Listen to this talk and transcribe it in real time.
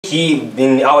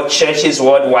in our churches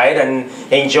worldwide and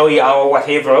enjoy our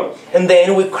whatever, and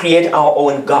then we create our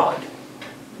own God.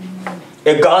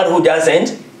 A God who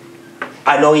doesn't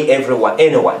annoy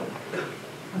anyone.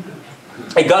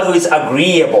 A God who is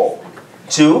agreeable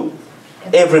to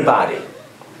everybody.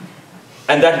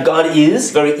 And that God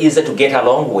is very easy to get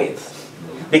along with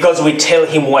because we tell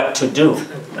him what to do.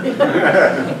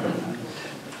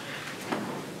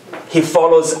 He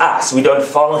follows us, we don't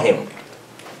follow him.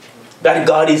 That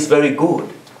God is very good.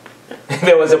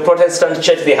 There was a Protestant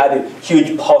church, they had a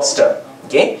huge poster.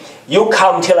 Okay? You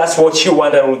come, tell us what you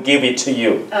want and we'll give it to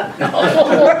you.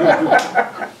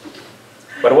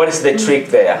 But what is the trick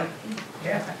there?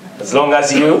 As long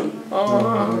as you,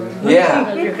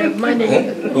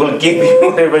 we'll give you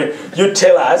whatever. You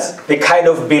tell us the kind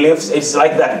of beliefs. It's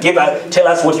like that. Tell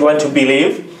us what you want to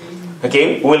believe.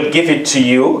 Okay, we'll give it to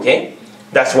you. Okay,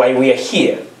 that's why we are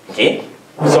here. Okay,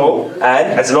 so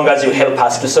and as long as you help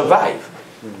us to survive.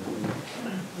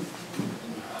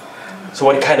 So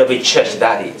what kind of a church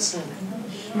that is?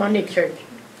 Money church.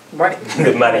 Right.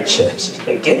 The money church.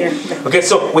 Okay? Okay,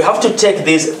 so we have to take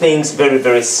these things very,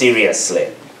 very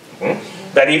seriously.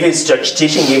 That if it's church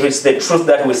teaching, if it's the truth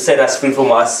that will set us free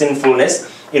from our sinfulness,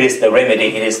 it is the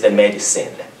remedy, it is the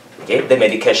medicine. Okay? The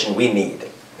medication we need.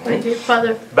 Thank you,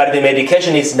 Father. But the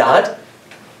medication is not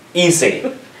easy.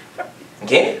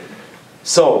 Okay?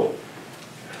 So,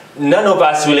 none of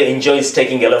us really enjoys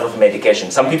taking a lot of medication.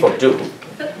 Some people do.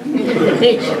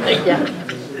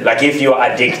 Like if you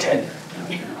are addicted.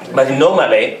 But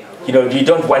normally, you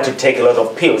don't want to take a lot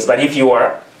of pills. But if you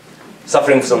are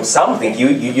suffering from something,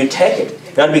 you take it.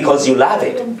 Not because you love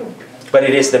it, but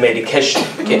it is the medication.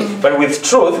 Okay? But with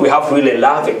truth, we have to really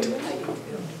love it.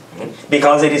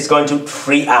 Because it is going to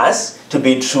free us to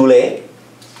be truly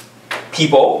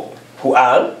people who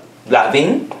are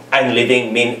loving and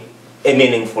living a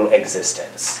meaningful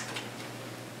existence.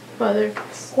 Father,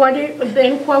 what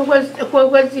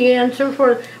was the answer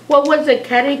for, what was the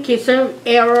catechism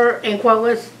error, and what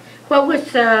was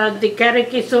the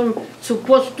catechism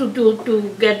supposed to do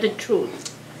to get the truth?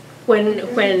 Well,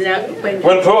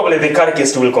 probably the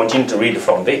catechist will continue to read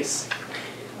from this.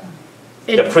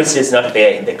 The priest is not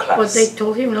there in the class. But they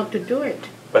told him not to do it.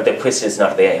 But the priest is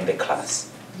not there in the class.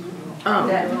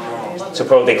 Oh. So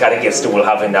probably the catechist will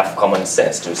have enough common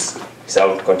sense to say,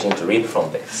 I'll continue to read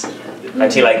from this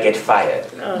until I get fired.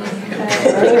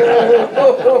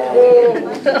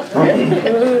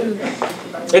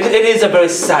 It is a very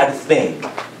sad thing.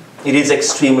 It is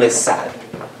extremely sad.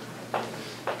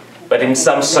 But in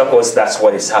some circles, that's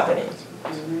what is happening.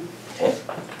 Okay?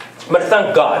 But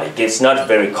thank God, it's not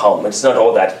very common. It's not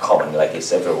all that common like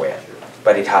it's everywhere.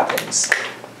 But it happens.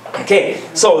 Okay,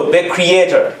 so the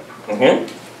Creator.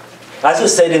 As we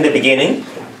said in the beginning,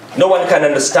 no one can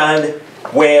understand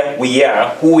where we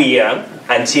are, who we are,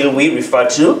 until we refer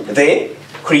to the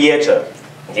Creator.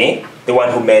 Okay? The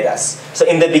one who made us. So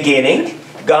in the beginning,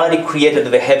 God created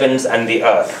the heavens and the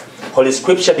earth. Holy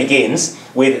Scripture begins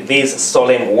with these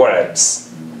solemn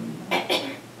words.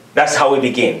 That's how we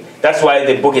begin. That's why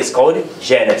the book is called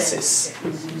Genesis.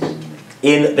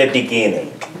 In the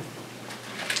beginning.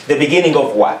 The beginning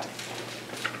of what?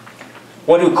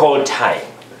 What do we call time?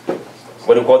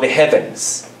 What do we call the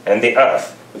heavens and the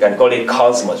earth? We can call it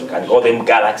cosmos. We can call them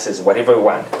galaxies, whatever we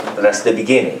want. But that's the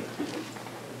beginning.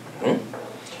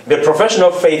 The profession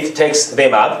of faith takes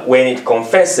them up when it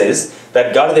confesses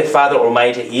that God the Father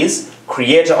Almighty is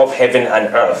creator of heaven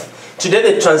and earth. Today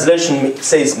the translation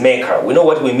says maker. We know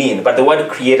what we mean, but the word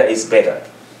creator is better.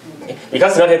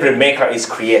 Because not every maker is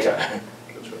creator.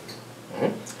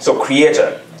 So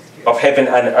creator of heaven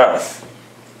and earth.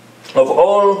 Of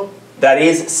all that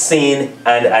is seen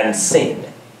and unseen.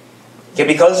 Okay,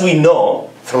 because we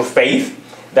know through faith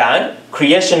that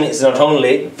creation is not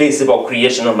only visible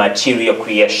creation or material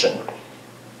creation.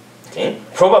 Okay?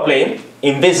 Probably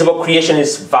invisible creation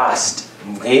is vast,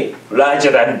 okay?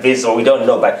 Larger than visible, we don't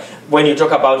know. But when you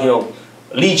talk about,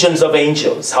 legions of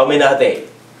angels, how many are they?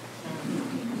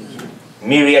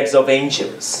 Myriads of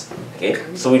angels. Okay?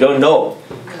 So we don't know.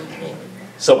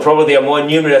 So probably they are more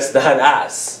numerous than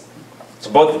us. So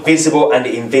both visible and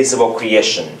invisible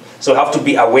creation. So we have to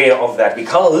be aware of that,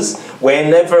 because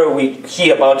whenever we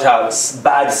hear about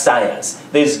bad science,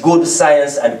 there's good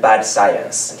science and bad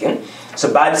science. Okay?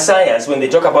 So bad science, when they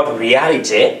talk about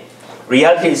reality,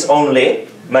 reality is only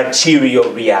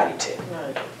material reality.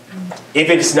 If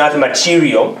it's not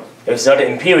material, if it's not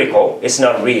empirical, it's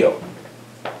not real.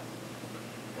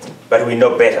 But we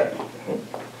know better.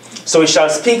 So we shall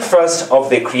speak first of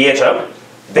the Creator,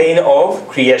 then of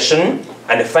creation,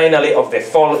 and finally of the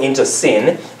fall into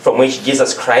sin from which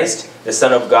Jesus Christ the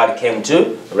Son of God came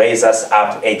to raise us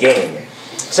up again.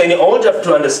 So in order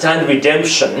to understand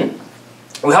redemption,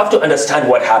 we have to understand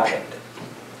what happened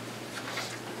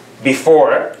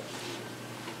before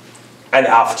and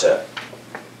after.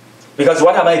 Because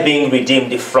what am I being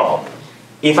redeemed from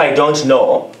if I don't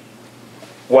know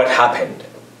what happened?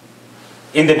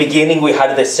 In the beginning, we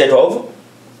had the state of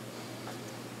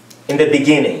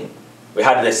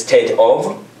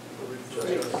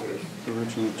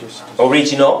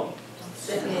original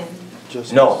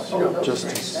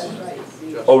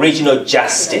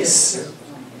justice.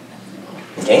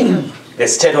 Okay? The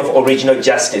state of original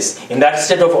justice. In that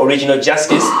state of original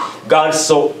justice, God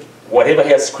saw whatever He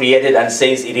has created and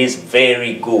says it is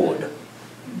very good.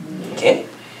 Okay?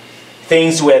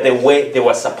 Things were the way they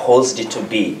were supposed to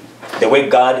be, the way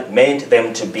God meant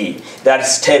them to be. That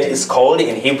state is called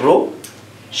in Hebrew,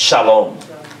 shalom.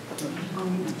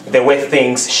 The way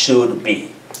things should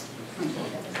be.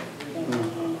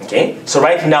 Okay? So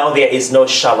right now there is no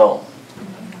shalom,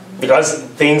 because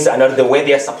things are not the way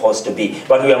they are supposed to be.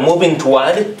 But we are moving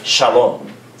toward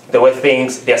shalom, the way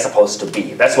things they are supposed to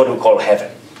be. That's what we call heaven.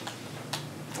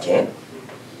 Okay?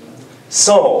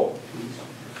 So,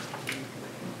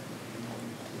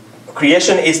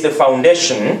 creation is the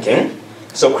foundation. Okay?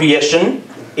 So creation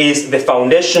is the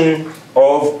foundation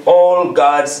of all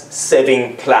God's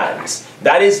saving plans.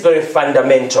 That is very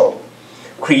fundamental.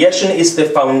 Creation is the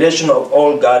foundation of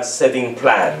all God's saving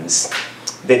plans.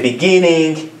 The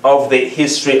beginning of the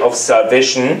history of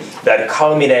salvation that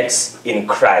culminates in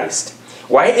Christ.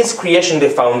 Why is creation the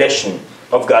foundation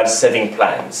of God's saving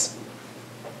plans?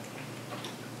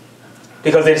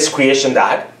 Because it is creation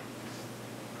that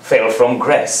fell from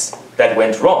grace, that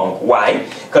went wrong. Why?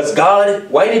 Because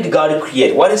why did God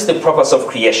create? What is the purpose of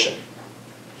creation?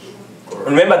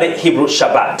 Remember the Hebrew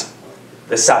Shabbat,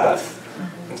 the Sabbath.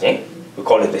 Okay? We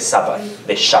call it the Sabbath,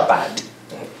 the Shabbat.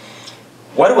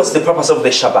 What was the purpose of the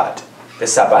Shabbat, the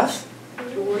Sabbath?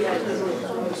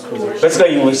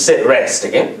 Basically, you will say rest,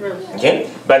 okay?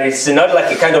 But it's not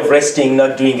like a kind of resting,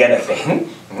 not doing anything.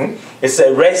 It's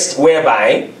a rest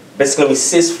whereby basically we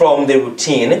cease from the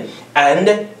routine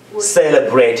and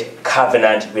celebrate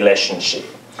covenant relationship.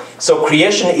 So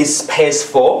creation is space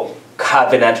for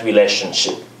covenant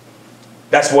relationship.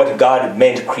 That's what God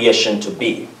meant creation to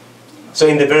be. So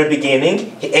in the very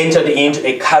beginning, He entered into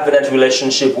a covenant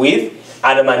relationship with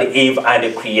Adam and Eve and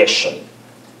the creation.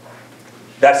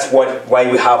 That's why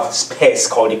we have space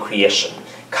called the creation,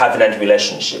 covenant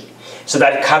relationship. So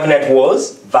that covenant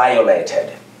was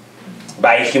violated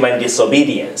by human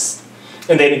disobedience.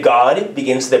 And then God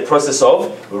begins the process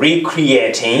of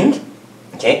recreating,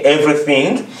 okay,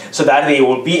 everything so that there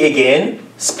will be again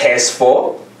space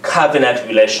for covenant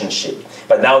relationship.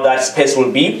 But now that space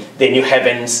will be the new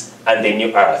heavens and the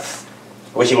new earth,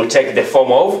 which will take the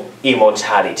form of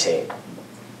immortality.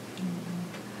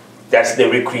 That's the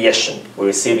recreation we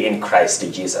receive in Christ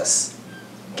Jesus.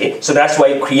 Okay? So that's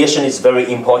why creation is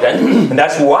very important. And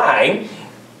that's why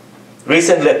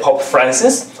recently Pope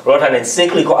Francis wrote an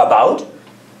encyclical about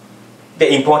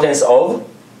the importance of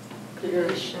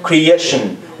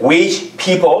creation, which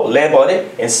people labeled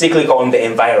encyclical on the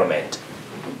environment,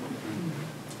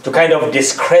 to kind of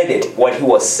discredit what he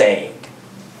was saying.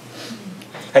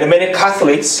 And many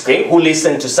Catholics, okay, who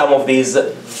listen to some of these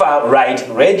far-right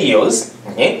radios,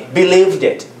 okay, believed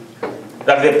it,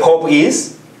 that the Pope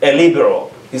is a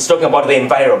liberal. He's talking about the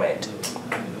environment.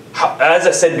 As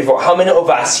I said before, how many of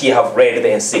us here have read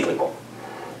the encyclical?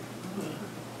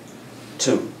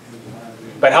 2.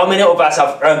 But how many of us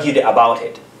have argued about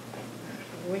it?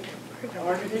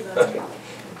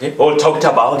 Okay. Or talked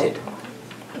about it?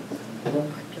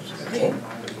 Okay.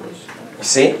 You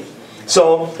see?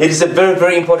 So it is a very,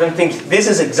 very important thing. This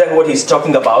is exactly what he's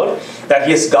talking about. That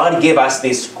yes, God gave us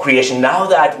this creation. Now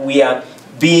that we are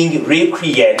being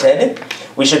recreated,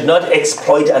 we should not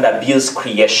exploit and abuse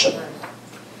creation.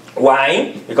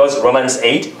 Why? Because Romans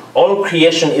 8, all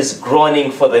creation is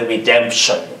groaning for the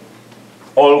redemption.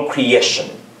 All creation.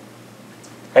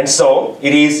 And so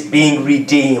it is being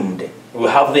redeemed. We will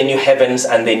have the new heavens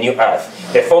and the new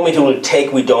earth. The form it will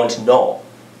take, we don't know.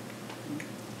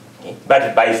 Okay?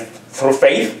 But through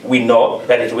faith, we know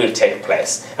that it will take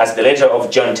place. As the letter of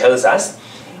John tells us,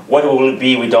 what we will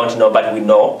be, we don't know, but we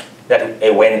know that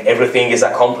when everything is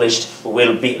accomplished, we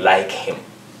will be like Him.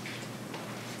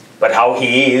 But how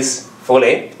He is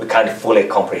fully, we can't fully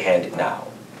comprehend it now.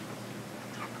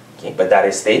 Okay? But that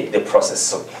is the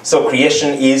process. So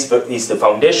creation is the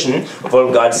foundation of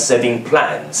all God's saving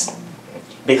plans.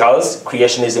 Because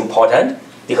creation is important,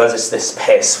 because it's the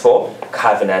space for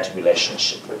covenant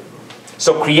relationship.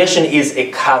 So creation is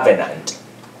a covenant.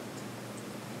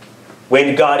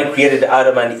 when God created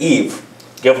Adam and Eve,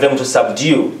 gave them to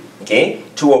subdue, okay,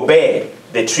 to obey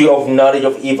the tree of knowledge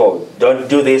of evil. Don't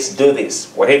do this,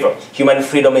 whatever. Human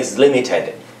freedom is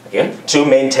limited, okay, to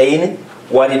maintain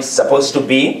what it's supposed to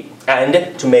be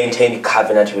and to maintain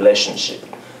covenant relationship.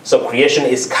 So creation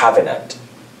is covenant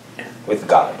with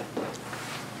God.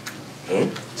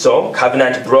 Okay? So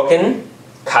covenant broken,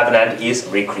 covenant is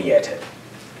recreated.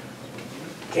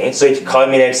 Okay? So it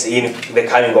culminates in the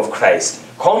coming of Christ.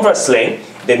 Conversely,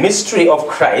 the mystery of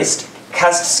Christ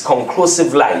casts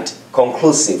conclusive light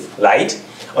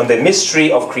on the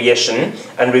mystery of creation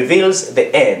and reveals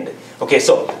the end. Okay,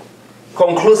 so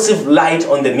conclusive light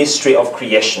on the mystery of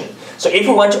creation. So if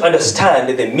we want to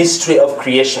understand the mystery of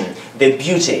creation, the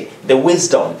beauty, the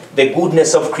wisdom, the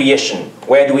goodness of creation,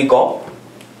 where do we go?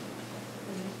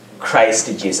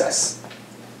 Christ Jesus.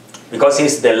 Because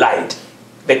he's the light,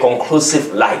 the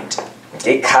conclusive light,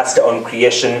 okay, cast on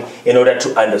creation in order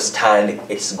to understand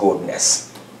its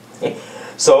goodness. Okay?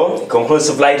 So,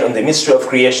 conclusive light on the mystery of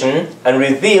creation and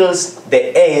reveals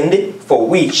the end for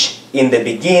which in the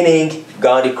beginning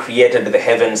God created the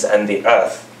heavens and the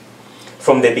earth.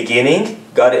 From the beginning,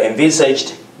 God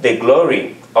envisaged the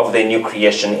glory of the new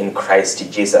creation in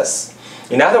Christ Jesus.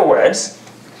 In other words,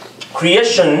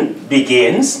 creation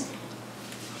begins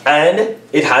and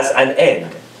it has an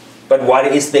end. But what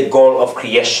is the goal of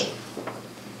creation?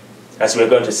 As we're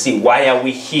going to see, why are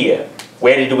we here?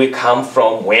 Where did we come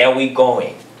from? Where are we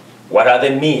going? What are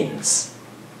the means?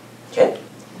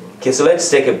 Okay, so let's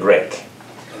take a break.